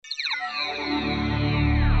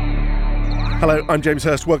Hello, I'm James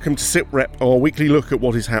Hurst. Welcome to SITREP, our weekly look at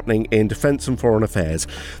what is happening in defence and foreign affairs.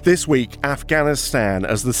 This week, Afghanistan.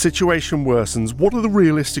 As the situation worsens, what are the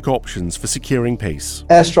realistic options for securing peace?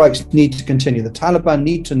 Airstrikes need to continue. The Taliban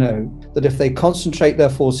need to know that if they concentrate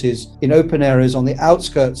their forces in open areas on the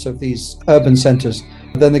outskirts of these urban centres,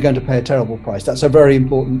 then they're going to pay a terrible price. That's a very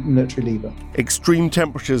important military lever. Extreme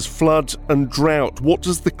temperatures, flood and drought. What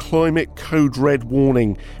does the climate code red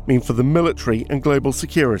warning mean for the military and global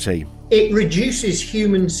security? It reduces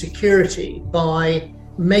human security by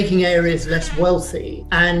making areas less wealthy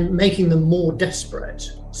and making them more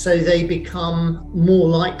desperate, so they become more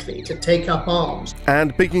likely to take up arms.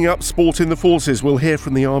 And picking up sport in the forces, we'll hear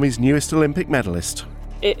from the Army's newest Olympic medalist.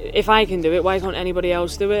 If I can do it, why can't anybody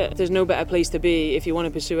else do it? There's no better place to be if you want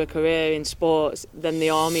to pursue a career in sports than the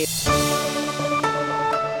Army.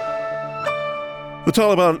 The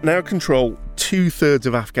Taliban now control 2/3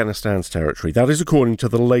 of Afghanistan's territory. That is according to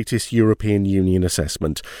the latest European Union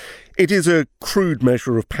assessment. It is a crude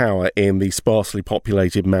measure of power in the sparsely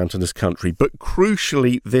populated mountainous country, but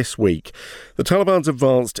crucially this week, the Taliban's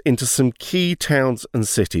advanced into some key towns and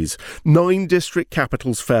cities. 9 district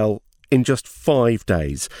capitals fell in just 5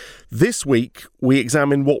 days. This week, we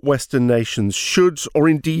examine what Western nations should or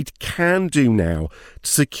indeed can do now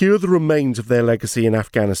to secure the remains of their legacy in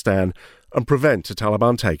Afghanistan and prevent a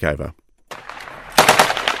Taliban takeover.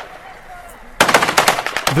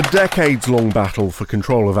 The decades-long battle for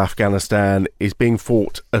control of Afghanistan is being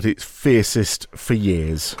fought at its fiercest for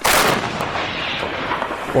years.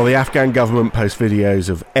 While the Afghan government posts videos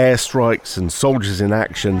of airstrikes and soldiers in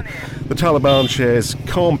action, the Taliban shares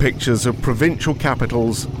calm pictures of provincial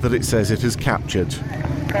capitals that it says it has captured.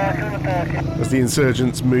 As the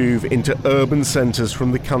insurgents move into urban centres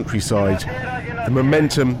from the countryside, the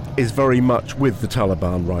momentum is very much with the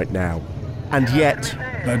Taliban right now. And yet,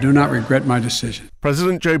 I do not regret my decision.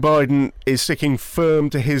 President Joe Biden is sticking firm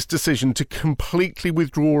to his decision to completely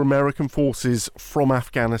withdraw American forces from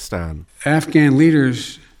Afghanistan. Afghan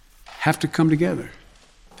leaders have to come together.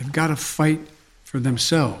 They've got to fight for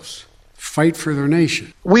themselves, fight for their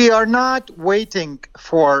nation. We are not waiting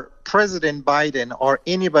for President Biden or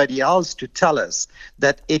anybody else to tell us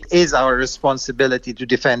that it is our responsibility to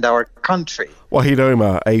defend our country. Wahid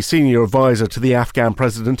Omar, a senior advisor to the Afghan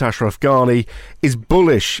President Ashraf Ghani, is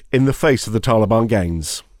bullish in the face of the Taliban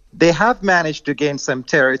gains. They have managed to gain some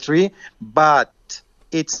territory, but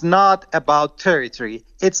it's not about territory.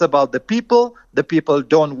 It's about the people. The people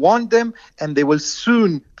don't want them, and they will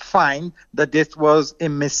soon find that this was a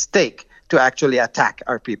mistake to actually attack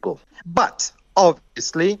our people. But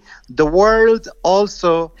obviously, the world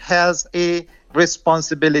also has a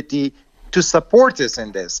responsibility to support us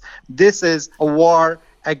in this. This is a war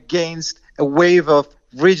against a wave of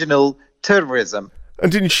regional terrorism.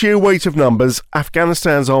 And in sheer weight of numbers,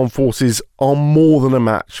 Afghanistan's armed forces are more than a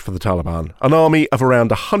match for the Taliban. An army of around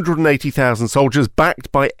 180,000 soldiers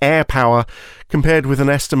backed by air power, compared with an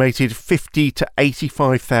estimated 50 to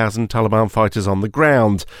 85,000 Taliban fighters on the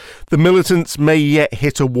ground. The militants may yet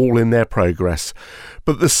hit a wall in their progress,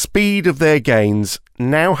 but the speed of their gains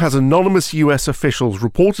now has anonymous US officials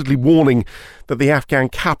reportedly warning that the Afghan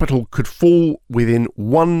capital could fall within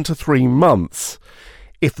 1 to 3 months.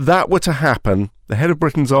 If that were to happen, the head of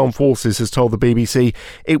Britain's armed forces has told the BBC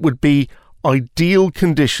it would be ideal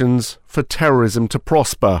conditions for terrorism to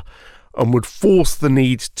prosper and would force the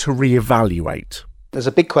need to re-evaluate. There's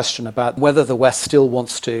a big question about whether the West still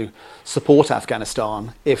wants to support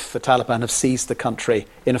Afghanistan if the Taliban have seized the country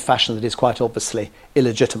in a fashion that is quite obviously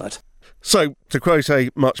illegitimate. So, to quote a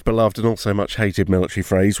much beloved and also much hated military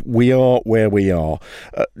phrase, we are where we are.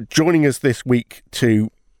 Joining us this week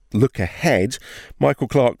to look ahead, Michael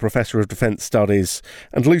Clarke, Professor of Defence Studies,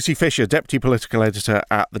 and Lucy Fisher, Deputy Political Editor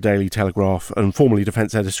at the Daily Telegraph and formerly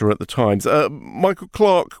Defence Editor at the Times. Michael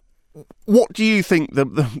Clarke, what do you think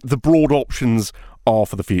the broad options are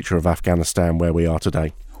for the future of Afghanistan where we are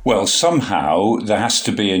today? Well, somehow there has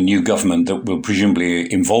to be a new government that will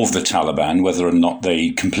presumably involve the Taliban, whether or not they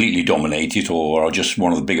completely dominate it or are just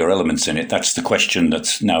one of the bigger elements in it. That's the question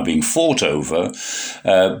that's now being fought over.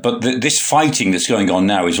 But this fighting that's going on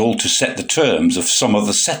now is all to set the terms of some of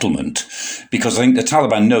the settlement, because I think the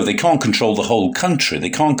Taliban know they can't control the whole country. They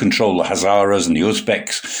can't control the Hazaras and the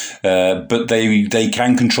Uzbeks, but they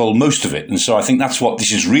can control most of it. And so I think that's what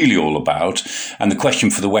this is really all about. And the question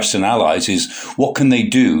for the Western allies is, what can they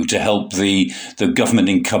do to help the government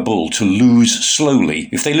in Kabul to lose slowly?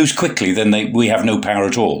 If they lose quickly, then we have no power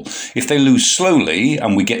at all. If they lose slowly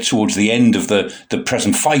and we get towards the end of the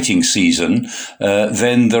present fighting season,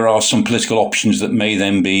 then there are some political options that may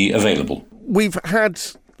then be available. We've had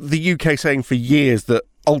the UK saying for years that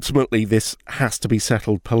ultimately this has to be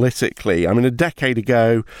settled politically. I mean, a decade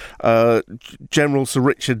ago, General Sir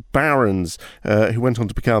Richard Barrons, who went on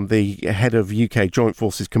to become the head of UK Joint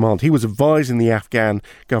Forces Command, he was advising the Afghan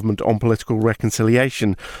government on political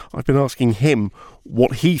reconciliation. I've been asking him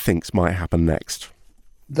what he thinks might happen next.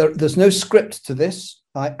 There's no script to this.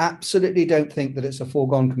 I absolutely don't think that it's a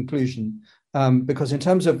foregone conclusion, because in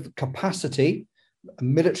terms of capacity,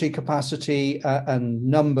 military capacity and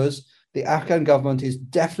numbers, the Afghan government is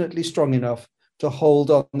definitely strong enough to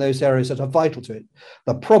hold on those areas that are vital to it.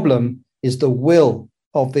 The problem is the will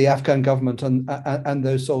of the Afghan government and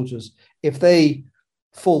those soldiers. If they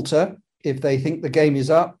falter, if they think the game is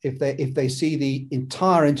up, if they see the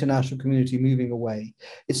entire international community moving away,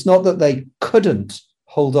 it's not that they couldn't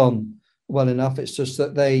hold on well enough. It's just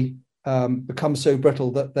that they become so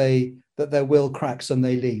brittle that their will cracks and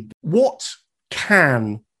they leave. What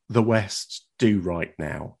can the West do right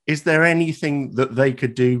now? Is there anything that they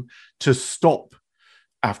could do to stop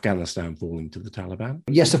Afghanistan falling to the Taliban?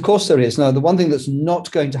 Yes, of course there is. Now, the one thing that's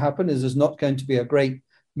not going to happen is there's not going to be a great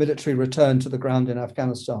military return to the ground in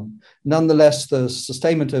Afghanistan. Nonetheless, the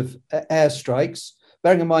sustainment of airstrikes,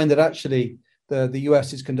 bearing in mind that actually the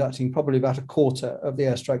US is conducting probably about a quarter of the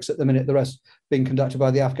airstrikes at the minute, the rest being conducted by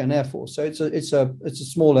the Afghan Air Force. So it's a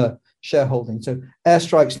smaller shareholding. So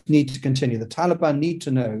airstrikes need to continue. The Taliban need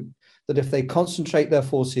to know that if they concentrate their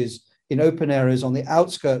forces in open areas on the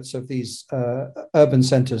outskirts of these urban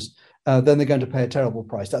centres, then they're going to pay a terrible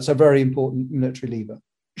price. That's a very important military lever.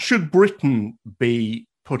 Should Britain be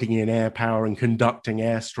putting in air power and conducting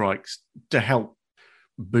airstrikes to help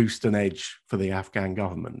boost an edge for the Afghan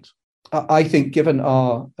government? I think given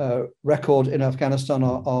our record in Afghanistan,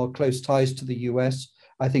 our close ties to the US,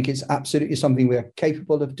 I think it's absolutely something we're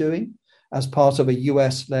capable of doing as part of a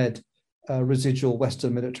US-led residual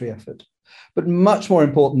Western military effort. But much more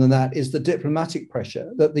important than that is the diplomatic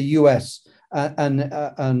pressure that the US and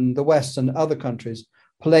the West and other countries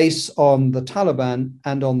place on the Taliban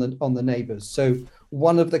and on the neighbors. So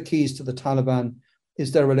one of the keys to the Taliban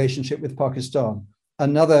is their relationship with Pakistan.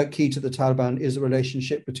 Another key to the Taliban is the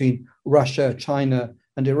relationship between Russia, China,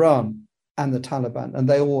 and Iran and the Taliban, and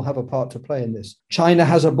they all have a part to play in this. China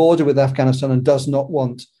has a border with Afghanistan and does not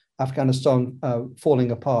want Afghanistan falling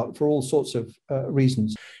apart for all sorts of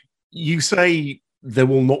reasons. You say there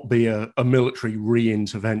will not be a military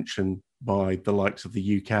re-intervention by the likes of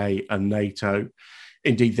the UK and NATO.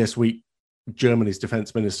 Indeed, this week, Germany's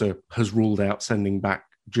defence minister has ruled out sending back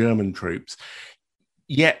German troops.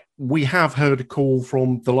 Yet we have heard a call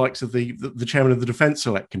from the likes of the chairman of the Defence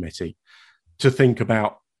Select Committee to think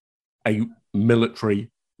about a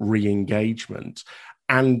military re-engagement.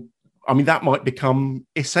 And I mean, that might become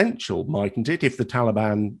essential, mightn't it, if the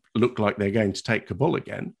Taliban look like they're going to take Kabul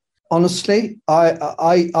again? Honestly,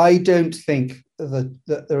 I don't think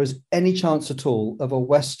that there is any chance at all of a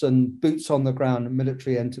Western boots on the ground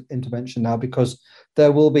military intervention now, because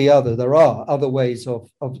there are other ways of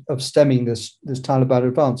stemming this Taliban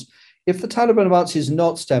advance. If the Taliban advance is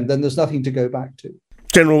not stemmed, then there's nothing to go back to.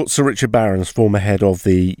 General Sir Richard Barrons, former head of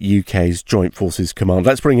the UK's Joint Forces Command.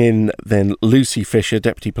 Let's bring in then Lucy Fisher,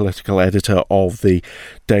 Deputy Political Editor of the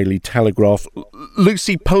Daily Telegraph.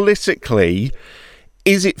 Lucy, politically,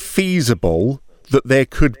 is it feasible that there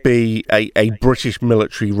could be a British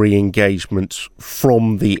military re-engagement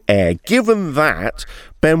from the air, given that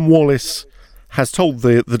Ben Wallace has told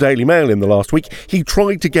the Daily Mail in the last week he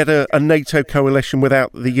tried to get a NATO coalition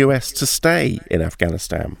without the US to stay in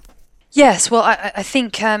Afghanistan? Yes, well, I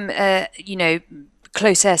think,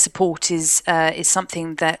 close air support is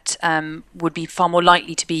something that would be far more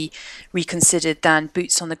likely to be reconsidered than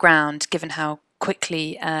boots on the ground, given how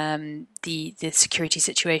quickly the security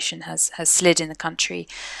situation has slid in the country.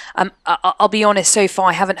 I'll be honest, so far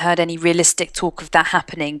I haven't heard any realistic talk of that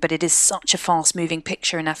happening, but it is such a fast-moving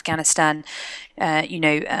picture in Afghanistan.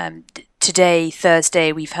 Today,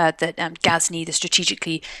 Thursday, we've heard that Ghazni, the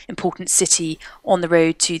strategically important city on the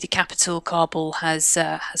road to the capital, Kabul, has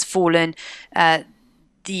fallen.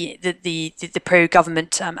 The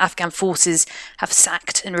pro-government Afghan forces have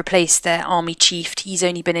sacked and replaced their army chief. He's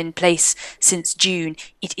only been in place since June.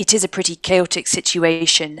 It is a pretty chaotic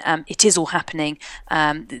situation. It is all happening.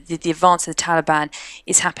 The advance of the Taliban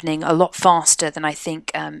is happening a lot faster than I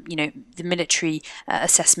think the military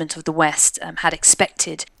assessment of the West had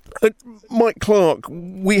expected. Mike Clark,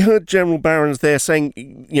 we heard General Barrons there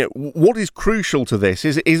saying, what is crucial to this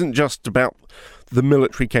isn't just about the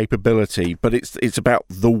military capability, but it's about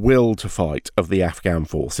the will to fight of the Afghan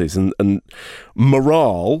forces, and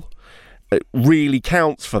morale really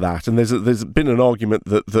counts for that. And there's been an argument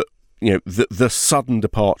that the sudden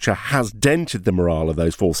departure has dented the morale of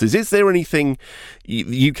those forces. Is there anything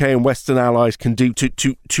the UK and Western allies can do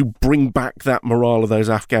to bring back that morale of those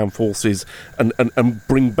Afghan forces and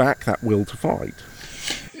bring back that will to fight?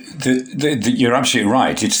 You're absolutely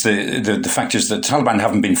right. It's the fact is that Taliban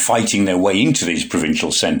haven't been fighting their way into these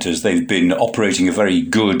provincial centres. They've been operating a very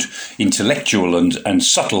good intellectual and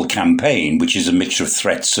subtle campaign, which is a mixture of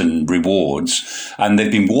threats and rewards. And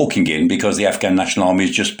they've been walking in because the Afghan National Army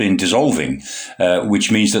has just been dissolving,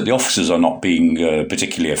 which means that the officers are not being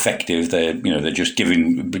particularly effective. They're just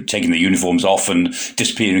taking the uniforms off and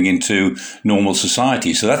disappearing into normal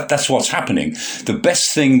society. So that's what's happening. The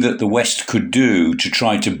best thing that the West could do to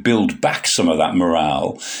try to build back some of that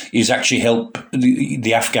morale is actually help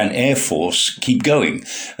the Afghan Air Force keep going.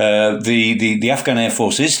 The Afghan Air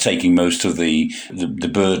Force is taking most of the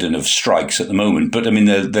burden of strikes at the moment, but I mean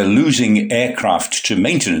they're losing aircraft to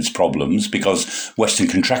maintenance problems because Western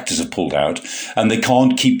contractors have pulled out, and they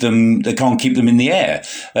can't keep them in the air.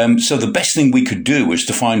 So the best thing we could do is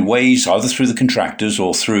to find ways, either through the contractors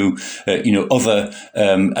or through other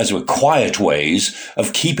as it were quiet ways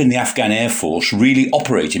of keeping the Afghan Air Force really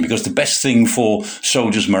operating. Because the best thing for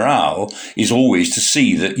soldiers' morale is always to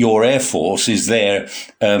see that your Air Force is there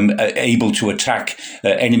able to attack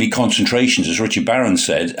enemy concentrations, as Richard Barrons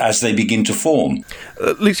said, as they begin to form.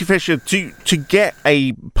 Lucy Fisher, to get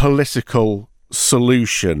a political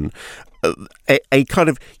solution, a kind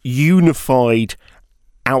of unified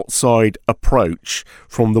outside approach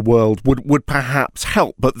from the world would perhaps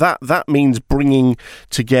help, but that means bringing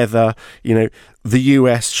together the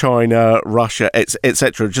US, China, Russia,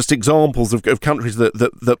 etc. Just examples of countries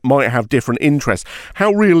that might have different interests.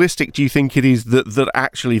 How realistic do you think it is that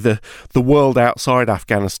actually the world outside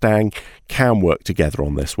Afghanistan can work together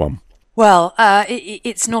on this one? Well,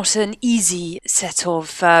 it's not an easy set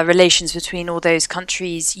of relations between all those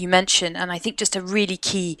countries you mentioned, and I think just a really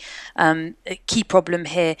key problem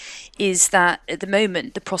here is that at the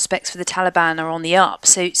moment the prospects for the Taliban are on the up.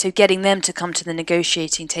 So getting them to come to the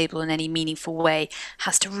negotiating table in any meaningful way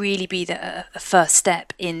has to really be a first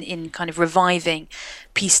step in kind of reviving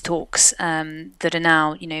peace talks that are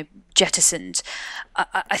now jettisoned.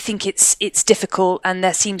 I think it's difficult, and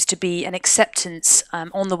there seems to be an acceptance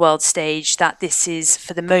on the world stage that this is,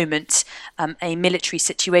 for the moment, a military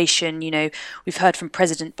situation. We've heard from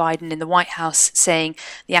President Biden in the White House saying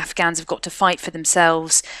the Afghans have got to fight for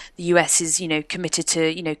themselves. The US is, committed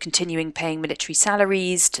to, continuing paying military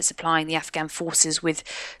salaries, to supplying the Afghan forces with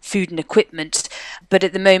food and equipment. But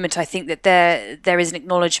at the moment, I think that there is an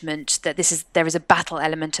acknowledgement that there is a battle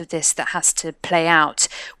element of this that has to play out.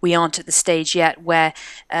 We aren't at the stage yet where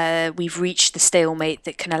we've reached the stalemate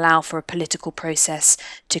that can allow for a political process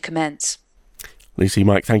to commence. Lucy,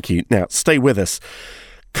 Mike, thank you. Now, stay with us.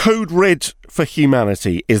 Code Red for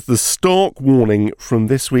Humanity is the stark warning from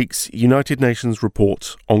this week's United Nations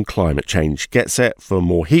report on climate change. Get set for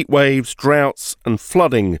more heat waves, droughts and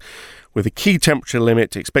flooding, with a key temperature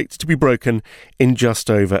limit expected to be broken in just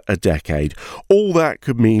over a decade. All that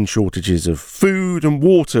could mean shortages of food and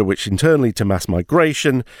water, which in turn lead to mass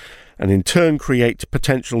migration and in turn create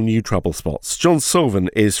potential new trouble spots. John Sullivan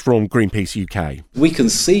is from Greenpeace UK. We can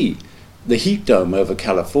see the heat dome over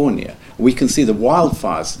California. We can see the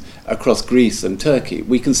wildfires across Greece and Turkey.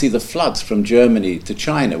 We can see the floods from Germany to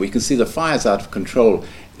China. We can see the fires out of control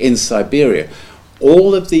in Siberia.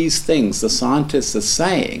 All of these things, the scientists are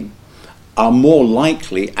saying, are more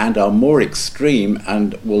likely and are more extreme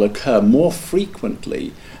and will occur more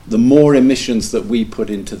frequently the more emissions that we put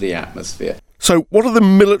into the atmosphere. So what are the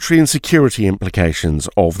military and security implications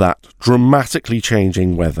of that dramatically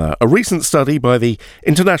changing weather? A recent study by the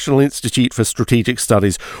International Institute for Strategic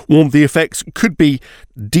Studies warned the effects could be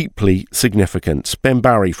deeply significant. Ben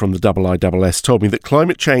Barry from the IISS told me that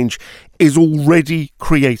climate change is already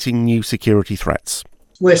creating new security threats.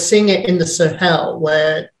 We're seeing it in the Sahel,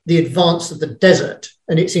 where the advance of the desert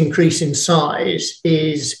and its increase in size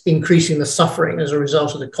is increasing the suffering as a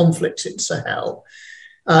result of the conflicts in Sahel.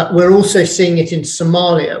 We're also seeing it in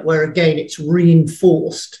Somalia, where again it's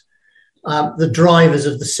reinforced the drivers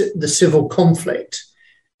of the civil conflict.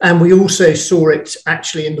 And we also saw it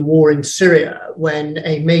actually in the war in Syria, when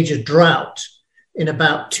a major drought in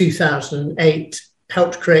about 2008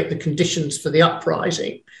 helped create the conditions for the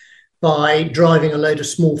uprising by driving a load of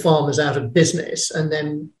small farmers out of business and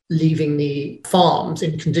then leaving the farms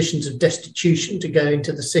in conditions of destitution to go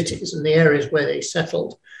into the cities. And the areas where they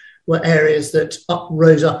settled were areas that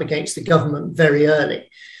rose up against the government very early.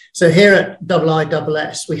 So here at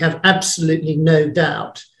IISS, we have absolutely no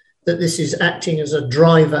doubt that this is acting as a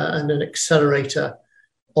driver and an accelerator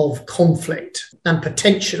of conflict and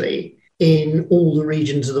potentially in all the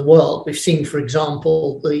regions of the world. We've seen, for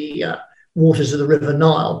example, the waters of the River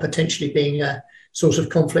Nile potentially being a source of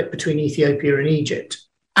conflict between Ethiopia and Egypt.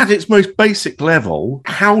 At its most basic level,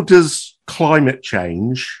 how does climate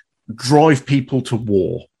change drive people to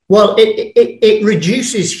war? Well, it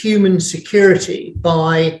reduces human security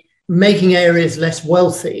by making areas less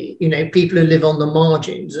wealthy, people who live on the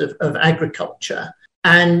margins of agriculture,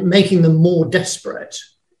 and making them more desperate.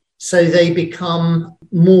 So they become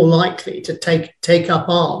more likely to take up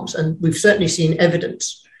arms. And we've certainly seen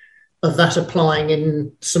evidence of that applying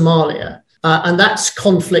in Somalia. And that's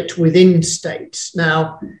conflict within states.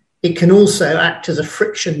 Now, it can also act as a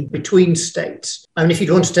friction between states. I mean, if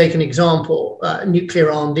you'd want to take an example,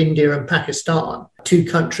 nuclear-armed India and Pakistan, two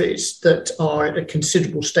countries that are at a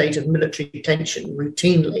considerable state of military tension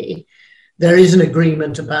routinely, there is an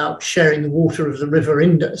agreement about sharing the water of the River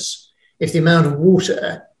Indus. If the amount of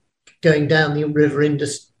water going down the River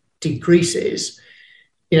Indus decreases,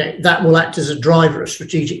 that will act as a driver of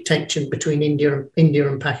strategic tension between India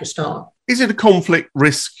and Pakistan. Is it a conflict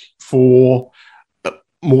risk for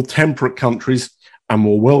more temperate countries and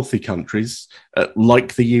more wealthy countries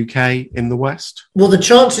like the UK in the West? Well, the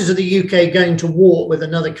chances of the UK going to war with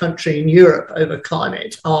another country in Europe over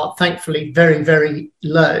climate are thankfully very, very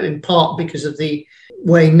low, in part because of the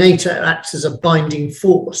way NATO acts as a binding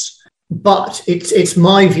force. But it's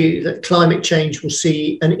my view that climate change will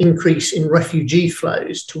see an increase in refugee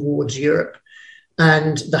flows towards Europe.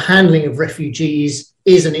 And the handling of refugees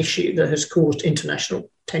is an issue that has caused international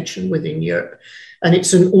tension within Europe. And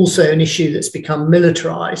it's also an issue that's become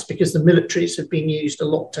militarized because the militaries have been used a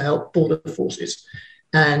lot to help border forces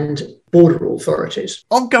and border authorities.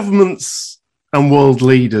 Are governments and world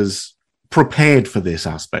leaders prepared for this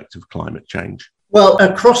aspect of climate change? Well,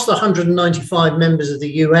 across the 195 members of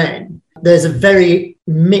the UN, there's a very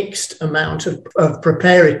mixed amount of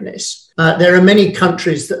preparedness. There are many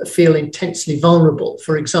countries that feel intensely vulnerable,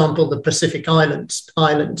 for example, the Pacific island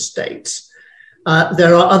states.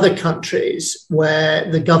 There are other countries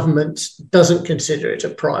where the government doesn't consider it a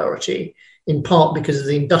priority, in part because of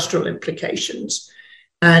the industrial implications.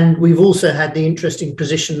 And we've also had the interesting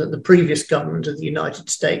position that the previous government of the United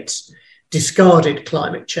States discarded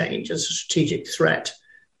climate change as a strategic threat.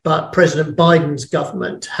 But President Biden's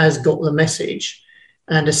government has got the message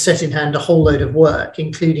and has set in hand a whole load of work,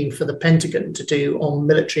 including for the Pentagon to do on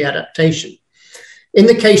military adaptation. In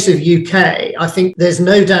the case of UK, I think there's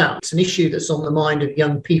no doubt it's an issue that's on the mind of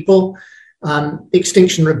young people.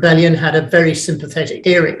 Extinction Rebellion had a very sympathetic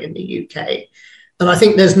hearing in the UK. And I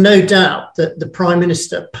think there's no doubt that the Prime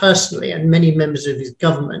Minister personally and many members of his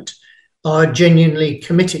government are genuinely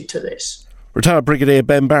committed to this. Retired Brigadier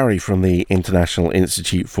Ben Barry from the International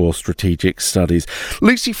Institute for Strategic Studies.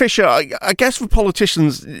 Lucy Fisher, I guess for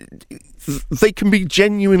politicians, they can be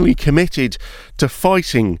genuinely committed to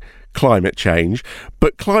fighting climate change,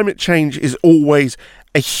 but climate change is always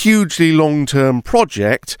a hugely long-term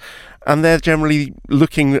project, and they're generally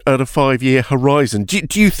looking at a 5-year horizon.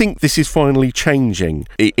 Do you think this is finally changing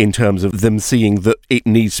in terms of them seeing that it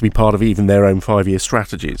needs to be part of even their own 5-year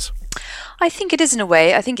strategies? I think it is in a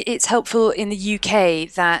way. I think it's helpful in the UK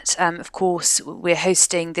that, of course, we're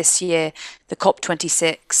hosting this year the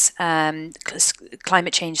COP26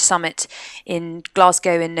 climate change summit in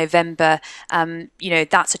Glasgow in November.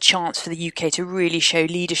 That's a chance for the UK to really show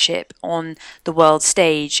leadership on the world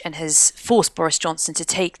stage and has forced Boris Johnson to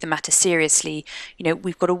take the matter seriously.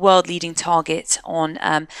 We've got a world-leading target on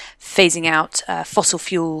phasing out fossil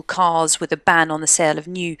fuel cars with a ban on the sale of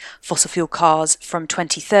new fossil fuel cars from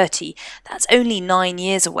 2030. That's only 9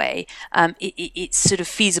 years away. It's sort of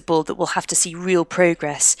feasible that we'll have to see real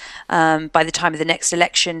progress by the time of the next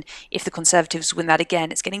election. If the Conservatives win that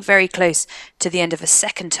again, it's getting very close to the end of a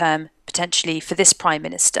second term, potentially, for this Prime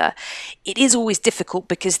Minister. It is always difficult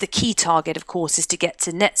because the key target, of course, is to get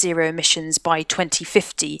to net zero emissions by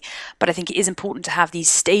 2050. But I think it is important to have these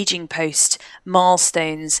staging post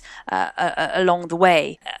milestones along the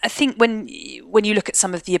way. I think when you look at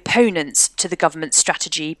some of the opponents to the government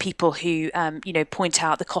strategy, people who point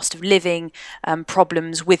out the cost of living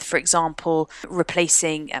problems with, for example,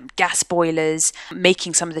 replacing gas boilers,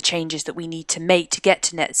 making some of the changes that we need to make to get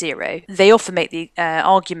to net zero, they often make the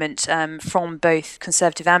argument from both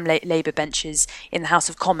Conservative and Labour benches in the House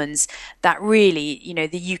of Commons that really,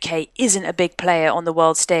 the UK isn't a big player on the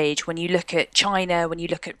world stage. When you look at China, when you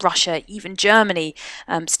look at Russia, even Germany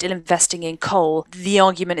still investing in coal, the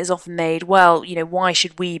argument is often made, well, why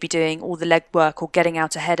should we be doing all the legwork or getting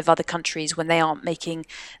out ahead of other countries when they aren't making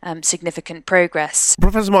significant progress?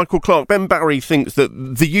 Professor Michael Clarke, Ben Barry thinks that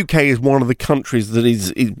the UK is one of the countries that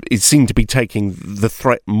is seen to be taking the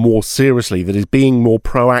threat more seriously, that is being more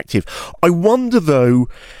proactive negative. I wonder, though,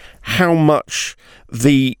 how much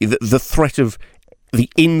the threat of the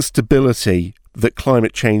instability that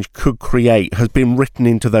climate change could create has been written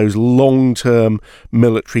into those long-term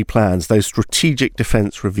military plans, those strategic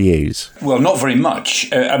defence reviews? Well, not very much.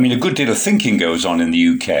 A good deal of thinking goes on in the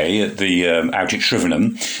UK at the out at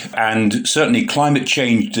Shrivenham, and certainly the climate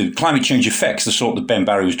change effects, the sort that Ben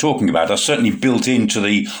Barry was talking about, are certainly built into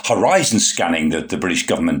the horizon scanning that the British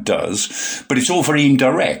government does, but it's all very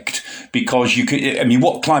indirect, because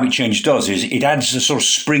what climate change does is it adds a sort of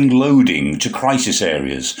spring loading to crisis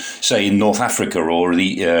areas, say in North Africa or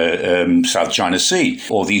the South China Sea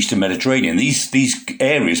or the Eastern Mediterranean. These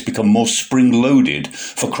areas become more spring-loaded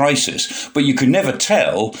for crisis, but you can never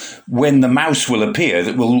tell when the mouse will appear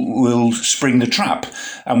that will spring the trap.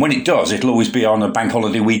 And when it does, it'll always be on a bank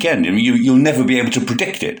holiday weekend, and you'll never be able to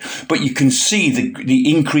predict it. But you can see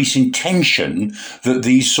the increase in tension that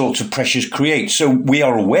these sorts of pressures create. So we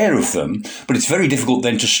are aware of them, but it's very difficult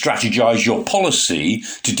then to strategize your policy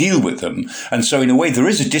to deal with them. And so in a way, there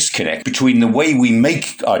is a disconnect between the way we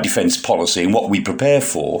make our defence policy and what we prepare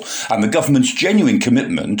for, and the government's genuine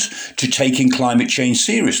commitment to taking climate change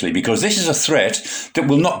seriously, because this is a threat that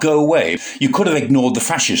will not go away. You could have ignored the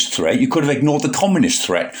fascist threat, you could have ignored the communist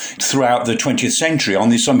threat throughout the 20th century on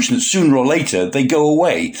the assumption that sooner or later they go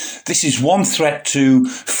away. This is one threat to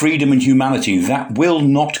freedom and humanity that will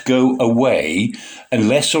not go away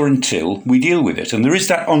unless or until we deal with it. And there is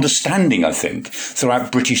that understanding, I think,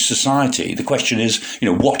 throughout British society. The question is,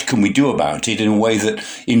 what can we do about it in a way that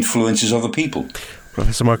influences other people?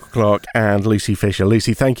 Professor Michael Clarke and Lucy Fisher.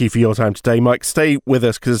 Lucy, thank you for your time today. Mike, stay with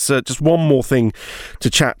us, because just one more thing to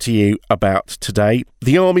chat to you about today.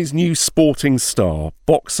 The Army's new sporting star,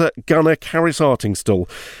 boxer gunner Kariss Artingstall,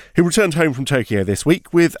 who returned home from Tokyo this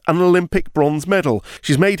week with an Olympic bronze medal.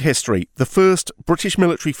 She's made history, the first British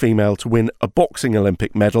military female to win a boxing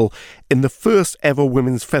Olympic medal in the first ever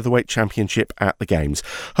women's featherweight championship at the Games.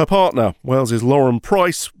 Her partner, Wales's Lauren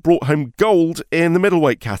Price, brought home gold in the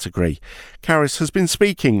middleweight category. Kariss has been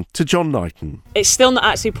speaking to John Knighton. It's still not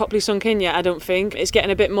actually properly sunk in yet, I don't think. It's getting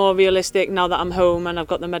a bit more realistic now that I'm home and I've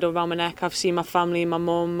got the medal around my neck. I've seen my family, my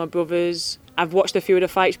mum, my brothers. I've watched a few of the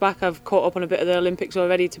fights back. I've caught up on a bit of the Olympics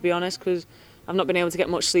already, to be honest, because I've not been able to get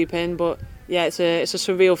much sleep in. But yeah, it's a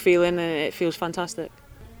surreal feeling, and it feels fantastic.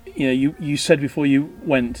 You said before you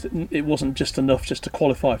went, it wasn't just enough just to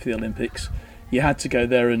qualify for the Olympics. You had to go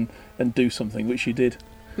there and do something, which you did.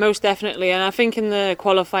 Most definitely, and I think in the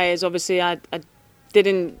qualifiers, obviously, I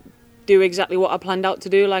didn't do exactly what I planned out to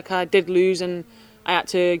do. Like, I did lose, and I had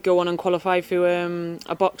to go on and qualify through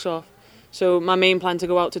a box-off. So my main plan to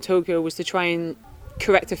go out to Tokyo was to try and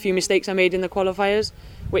correct a few mistakes I made in the qualifiers,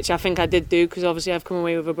 which I think I did do, because obviously I've come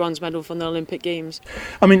away with a bronze medal from the Olympic Games.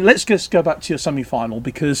 Let's just go back to your semi-final,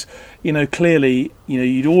 because, clearly,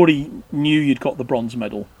 you'd already knew you'd got the bronze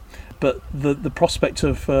medal, but the prospect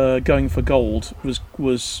of going for gold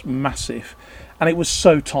was massive. And it was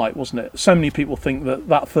so tight, wasn't it? So many people think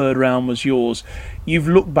that third round was yours. You've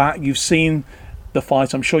looked back, you've seen the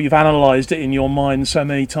fight. I'm sure you've analysed it in your mind so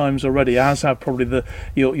many times already, as have probably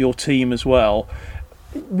your team as well.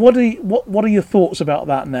 What are your thoughts about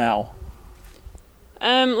that now?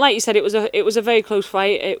 Like you said, it was a very close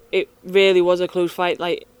fight. It really was a close fight.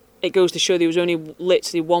 Like, it goes to show there was only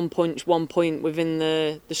literally one point within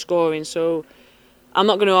the scoring. So I'm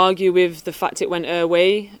not going to argue with the fact it went her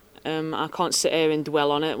way. I can't sit here and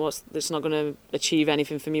dwell on it. It's not going to achieve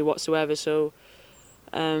anything for me whatsoever. So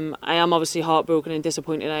I am obviously heartbroken and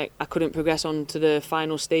disappointed I couldn't progress on to the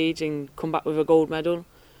final stage and come back with a gold medal.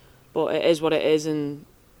 But it is what it is, and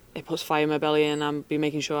it puts fire in my belly, and I'll be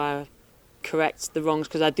making sure I correct the wrongs,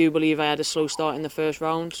 because I do believe I had a slow start in the first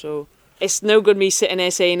round. So it's no good me sitting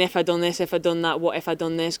there saying, if I'd done this, if I'd done that, what if I'd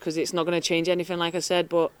done this, because it's not going to change anything, like I said.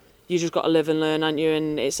 But you just got to live and learn, aren't you?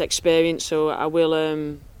 And it's experience, so I will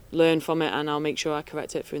learn from it, and I'll make sure I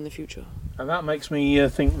correct it for in the future. And that makes me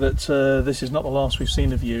think that this is not the last we've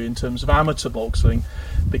seen of you in terms of amateur boxing,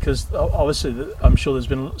 because obviously I'm sure there's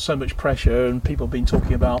been so much pressure, and people have been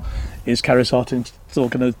talking about, is Kariss Artingstall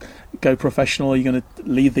going to go professional? Are you going to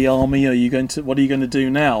leave the army? What are you going to do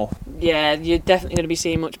now? Yeah, you're definitely going to be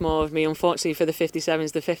seeing much more of me. Unfortunately for the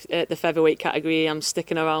 57s, the featherweight category, I'm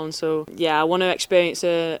sticking around. So yeah, I want to experience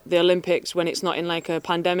the Olympics when it's not in like a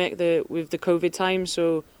pandemic, with the COVID time.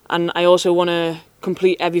 So, and I also want to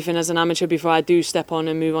complete everything as an amateur before I do step on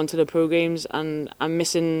and move on to the pro games. And I'm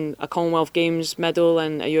missing a Commonwealth Games medal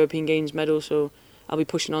and a European Games medal, so I'll be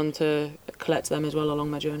pushing on to collect them as well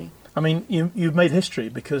along my journey. I mean, you've made history,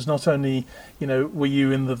 because not only were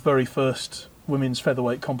you in the very first women's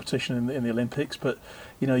featherweight competition in the Olympics, but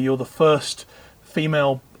you're the first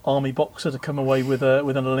female army boxer to come away with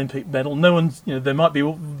an Olympic medal. No one, there might be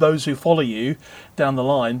those who follow you down the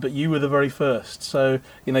line, but you were the very first. So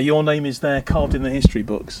your name is there, carved in the history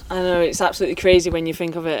books. I know, it's absolutely crazy when you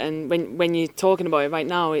think of it, and when you're talking about it right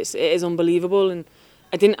now, it is unbelievable. And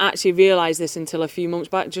I didn't actually realise this until a few months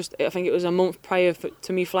back. I think it was a month prior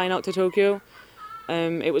to me flying out to Tokyo.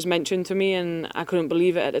 It was mentioned to me, and I couldn't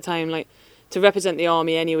believe it at the time. Like, to represent the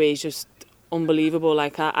army anyway is just unbelievable.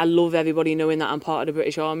 Like, I love everybody knowing that I'm part of the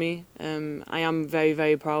British Army. I am very,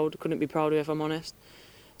 very proud. Couldn't be prouder, if I'm honest.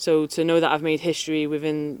 So to know that I've made history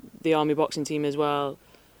within the army boxing team as well,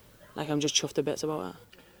 like, I'm just chuffed to bits about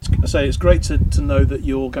it. So it's great to know that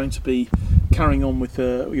you're going to be carrying on with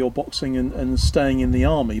your boxing and staying in the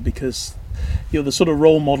army, because you're the sort of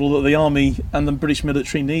role model that the army and the British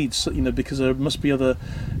military needs, because there must be other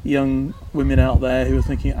young women out there who are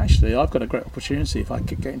thinking, actually, I've got a great opportunity. If I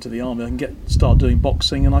could get into the army, I can start doing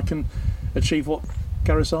boxing, and I can achieve what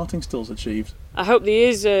Kariss Artingstall's achieved. I hope there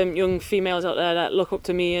is young females out there that look up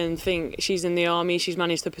to me and think she's in the army, she's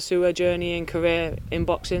managed to pursue her journey and career in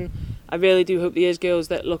boxing. I really do hope there is girls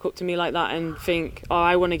that look up to me like that and think, oh,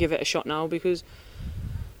 I want to give it a shot now, because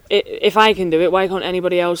if I can do it, why can't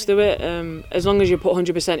anybody else do it? As long as you put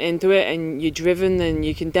 100% into it and you're driven, then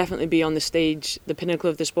you can definitely be on the stage, the pinnacle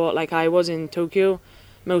of the sport, like I was in Tokyo,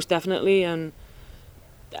 most definitely. And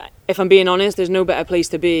if I'm being honest, there's no better place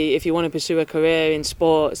to be if you want to pursue a career in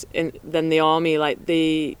sports than the army. Like,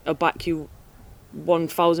 they back you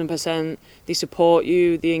 1,000%. They support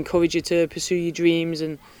you. They encourage you to pursue your dreams,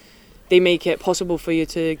 and they make it possible for you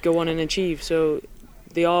to go on and achieve. So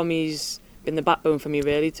the army's been the backbone for me,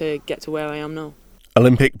 really, to get to where I am now.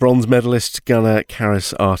 Olympic bronze medalist gunner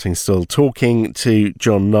Kariss Artingstall talking to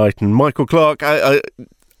John Knight and Michael Clark. I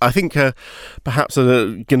think perhaps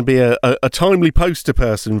going to be a timely poster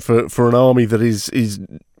person for an army that is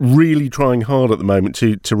really trying hard at the moment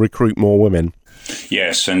to recruit more women.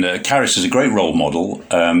 Yes, and Kariss is a great role model.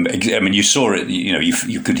 I mean, you saw it,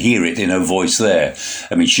 you could hear it in her voice there.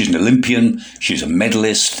 I mean, she's an Olympian, she's a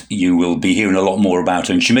medalist. You will be hearing a lot more about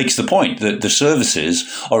her. And she makes the point that the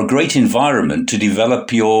services are a great environment to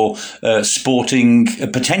develop your sporting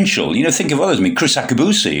potential. Think of others. I mean, Chris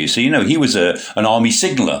Akabusi, so, he was an army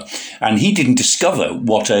signaller, and he didn't discover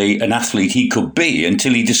what an athlete he could be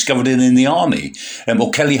until he discovered it in the army. Or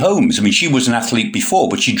Kelly Holmes, I mean, she was an athlete before,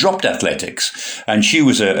 but she dropped athletics. And she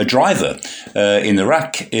was a driver in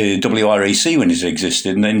Iraq, WRAC, when it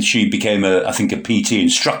existed. And then she became, a PT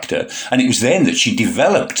instructor. And it was then that she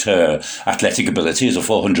developed her athletic ability as a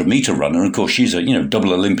 400-metre runner. And of course, she's a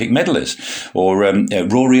double Olympic medalist. Or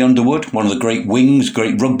Rory Underwood, one of the great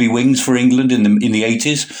rugby wings for England in the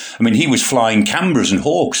 80s. I mean, he was flying Canberras and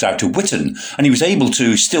Hawks out to Whitton. And he was able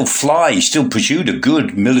to still fly, still pursued a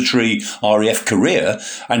good military RAF career.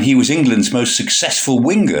 And he was England's most successful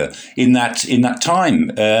winger in that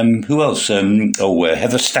time. Who else?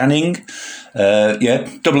 Heather Stanning.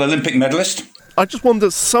 Double Olympic medalist. I just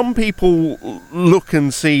wonder, some people look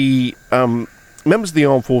and see members of the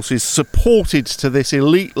armed forces supported to this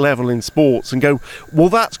elite level in sports and go, well,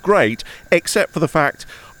 that's great, except for the fact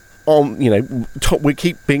we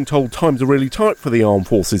keep being told times are really tight for the armed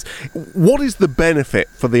forces. What is the benefit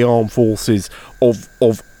for the armed forces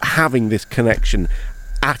of having this connection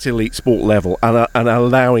at elite sport level and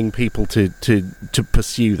allowing people to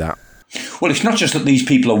pursue that? Well, it's not just that these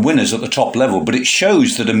people are winners at the top level, but it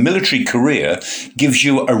shows that a military career gives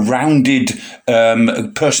you a rounded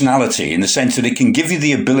personality, in the sense that it can give you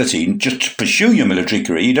the ability just to pursue your military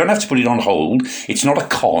career. You don't have to put it on hold. It's not a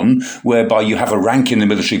con whereby you have a rank in the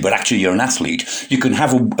military, but actually you're an athlete. You can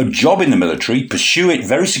have a job in the military, pursue it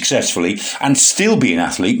very successfully, and still be an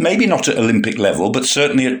athlete, maybe not at Olympic level, but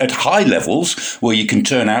certainly at high levels where you can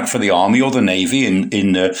turn out for the Army or the Navy in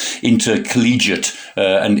intercollegiate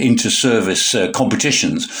and inter-service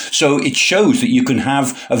competitions. So it shows that you can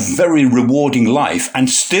have a very rewarding life and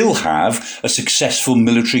still have a successful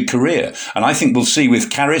military career. And I think we'll see with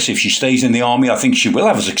Kariss, if she stays in the Army, I think she will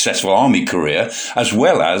have a successful Army career, as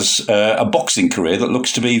well as a boxing career that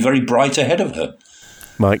looks to be very bright ahead of her.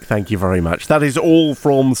 Mike, thank you very much. That is all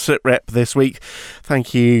from SITREP this week.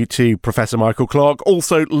 Thank you to Professor Michael Clark,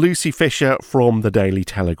 also Lucy Fisher from the Daily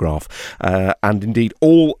Telegraph, and indeed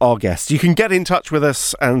all our guests. You can get in touch with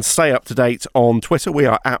us and stay up to date on Twitter. We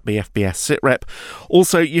are at BFBS SITREP.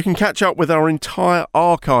 Also, you can catch up with our entire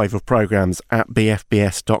archive of programmes at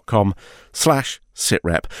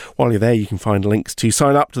bfbs.com/SITREP. While you're there, you can find links to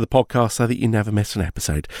sign up to the podcast so that you never miss an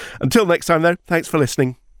episode. Until next time, though, thanks for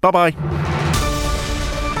listening. Bye-bye.